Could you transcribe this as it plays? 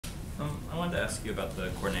I wanted to ask you about the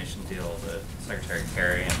coordination deal that Secretary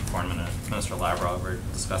Kerry and Foreign Minister Lavrov were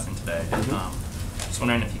discussing today. Just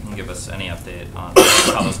wondering if you can give us any update on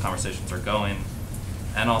how those conversations are going,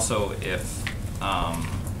 and also if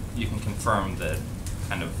you can confirm that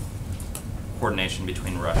kind of coordination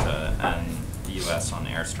between Russia and the U.S. on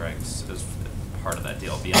airstrikes is part of that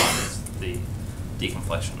deal beyond the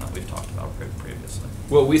deconfliction that we've talked about previously.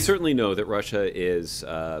 Well, we certainly know that Russia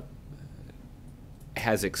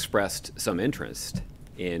has expressed some interest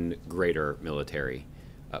in greater military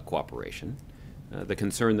cooperation. The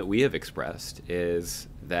concern that we have expressed is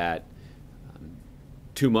that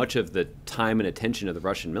too much of the time and attention of the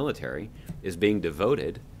Russian military is being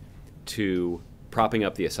devoted to propping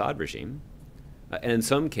up the Assad regime, and in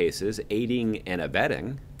some cases aiding and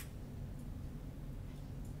abetting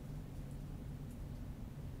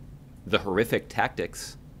the horrific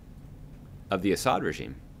tactics of the Assad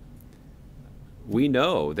regime. We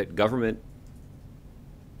know that government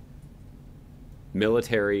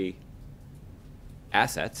military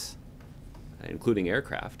assets, including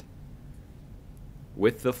aircraft,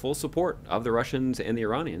 with the full support of the Russians and the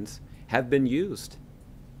Iranians, have been used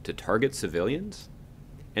to target civilians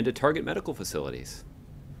and to target medical facilities.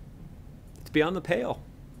 It's beyond the pale.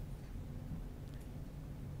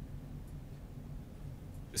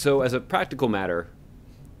 So as a practical matter,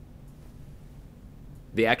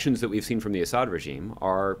 the actions that we've seen from the Assad regime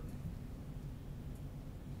are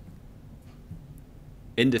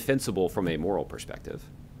indefensible from a moral perspective.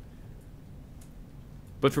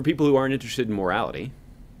 But for people who aren't interested in morality,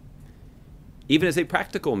 even as a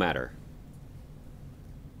practical matter,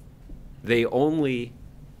 they only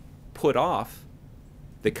put off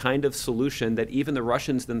the kind of solution that even the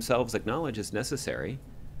Russians themselves acknowledge is necessary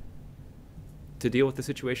to deal with the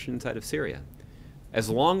situation inside of Syria. As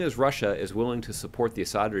long as Russia is willing to support the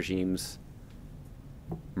Assad regime's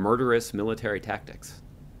murderous military tactics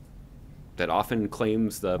that often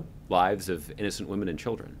claims the lives of innocent women and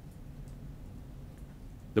children,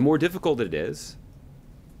 the more difficult it is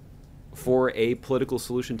for a political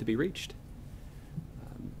solution to be reached.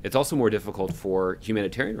 It's also more difficult for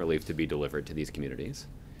humanitarian relief to be delivered to these communities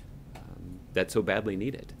that so badly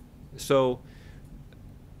need it. So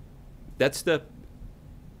that's the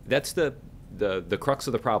crux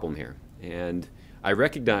of the problem here. And I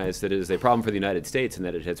recognize that it is a problem for the United States and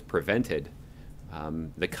that it has prevented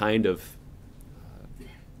the kind of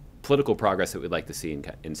political progress that we'd like to see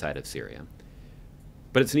inside of Syria.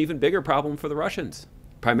 But it's an even bigger problem for the Russians,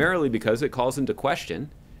 primarily because it calls into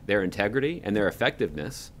question their integrity and their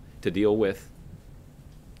effectiveness to deal with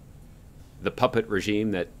the puppet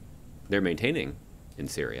regime that they're maintaining in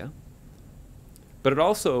Syria. But it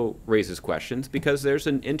also raises questions because there's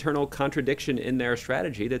an internal contradiction in their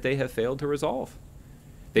strategy that they have failed to resolve.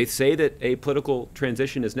 They say that a political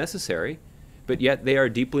transition is necessary, but yet they are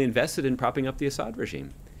deeply invested in propping up the Assad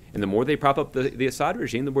regime. And the more they prop up the Assad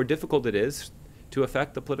regime, the more difficult it is to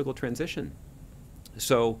affect the political transition.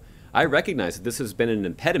 So I recognize that this has been an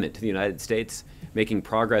impediment to the United States making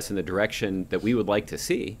progress in the direction that we would like to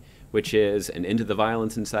see, which is an end to the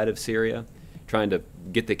violence inside of Syria, trying to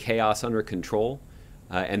get the chaos under control,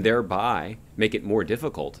 and thereby make it more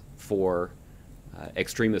difficult for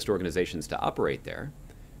extremist organizations to operate there.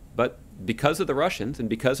 But because of the Russians and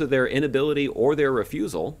because of their inability or their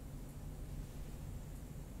refusal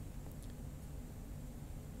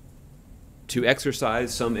to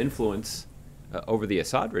exercise some influence over the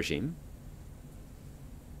Assad regime,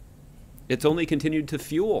 it's only continued to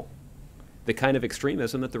fuel the kind of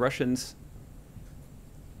extremism that the Russians,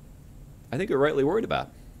 I think, are rightly worried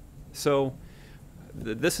about. So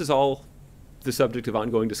this is all the subject of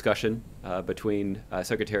ongoing discussion between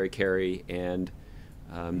Secretary Kerry and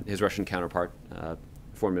his Russian counterpart,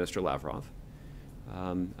 Foreign Minister Lavrov.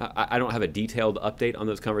 I don't have a detailed update on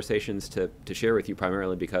those conversations to share with you,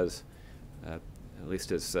 primarily because, at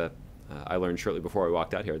least as I learned shortly before I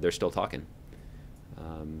walked out here, they're still talking.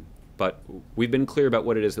 But we've been clear about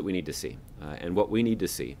what it is that we need to see. And what we need to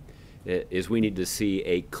see is we need to see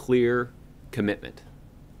a clear commitment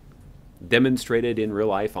demonstrated in real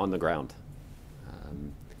life on the ground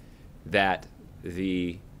that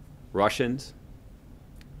the Russians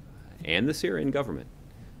and the Syrian government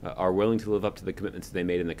are willing to live up to the commitments they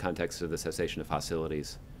made in the context of the cessation of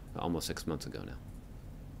hostilities almost 6 months ago now.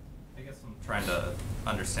 I guess I'm trying to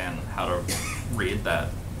understand how to read that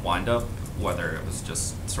wind-up, whether it was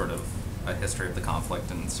just sort of a history of the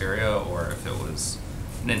conflict in Syria or if it was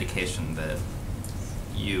an indication that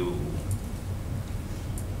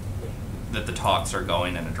the talks are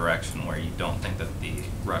going in a direction where you don't think that the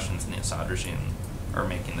Russians and the Assad regime are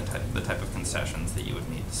making the type of concessions that you would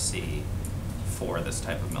need to see for this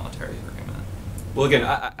type of military agreement? Well, again,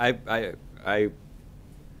 I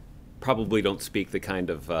probably don't speak the kind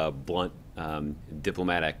of blunt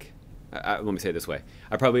diplomatic. Let me say it this way: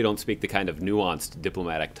 I probably don't speak the kind of nuanced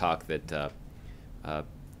diplomatic talk that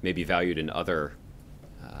may be valued in other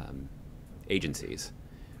agencies.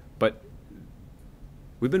 But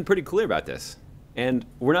we've been pretty clear about this, and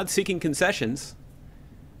we're not seeking concessions.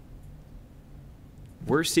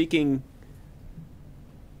 We're seeking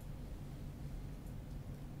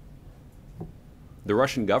the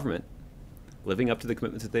Russian government living up to the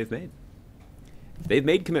commitments that they've made. They've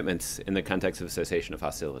made commitments in the context of a cessation of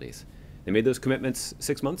hostilities. They made those commitments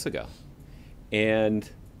 6 months ago. And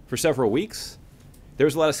for several weeks, there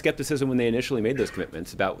was a lot of skepticism when they initially made those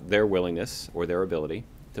commitments about their willingness or their ability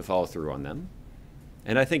to follow through on them.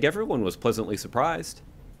 And I think everyone was pleasantly surprised.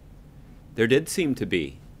 There did seem to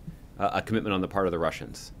be a commitment on the part of the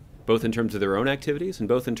Russians, both in terms of their own activities and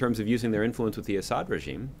both in terms of using their influence with the Assad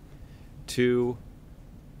regime to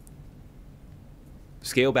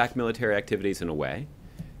scale back military activities in a way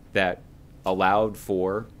that allowed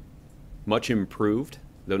for much improved,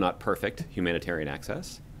 though not perfect, humanitarian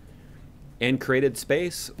access, and created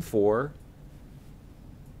space for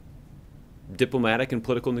diplomatic and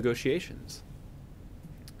political negotiations.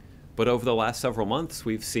 But over the last several months,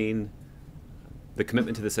 we've seen the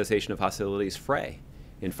commitment to the cessation of hostilities fray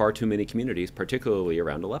in far too many communities, particularly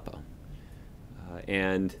around Aleppo.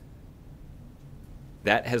 And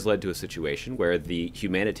that has led to a situation where the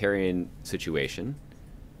humanitarian situation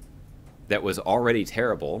that was already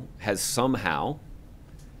terrible has somehow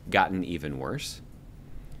gotten even worse.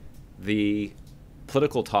 The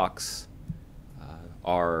political talks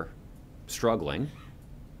are struggling,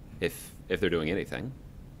 if they're doing anything.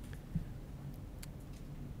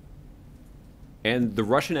 And the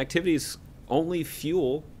Russian activities only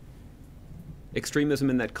fuel extremism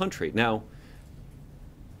in that country. Now,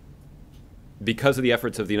 because of the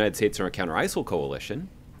efforts of the United States and our counter-ISIL coalition,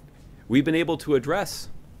 we've been able to address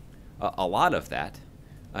a lot of that.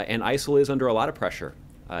 And ISIL is under a lot of pressure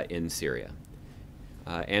in Syria.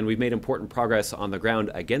 And we've made important progress on the ground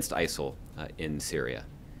against ISIL in Syria.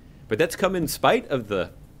 But that's come in spite of the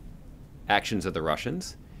actions of the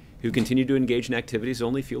Russians, who continue to engage in activities that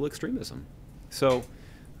only fuel extremism. So,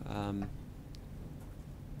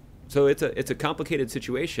 it's a complicated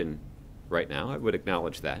situation right now. I would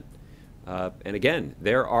acknowledge that. And again,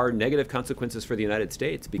 there are negative consequences for the United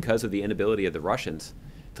States because of the inability of the Russians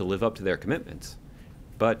to live up to their commitments.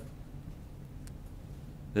 But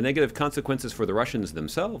the negative consequences for the Russians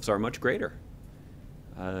themselves are much greater.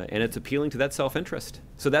 And it's appealing to that self-interest.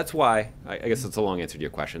 So that's why, I guess that's a long answer to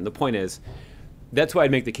your question. The point is, that's why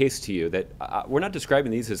I'd make the case to you that we're not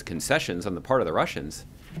describing these as concessions on the part of the Russians.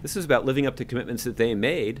 This is about living up to commitments that they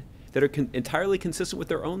made that are entirely consistent with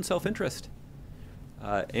their own self-interest.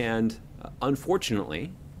 And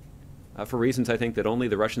unfortunately, for reasons I think that only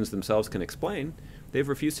the Russians themselves can explain, they've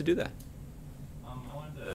refused to do that.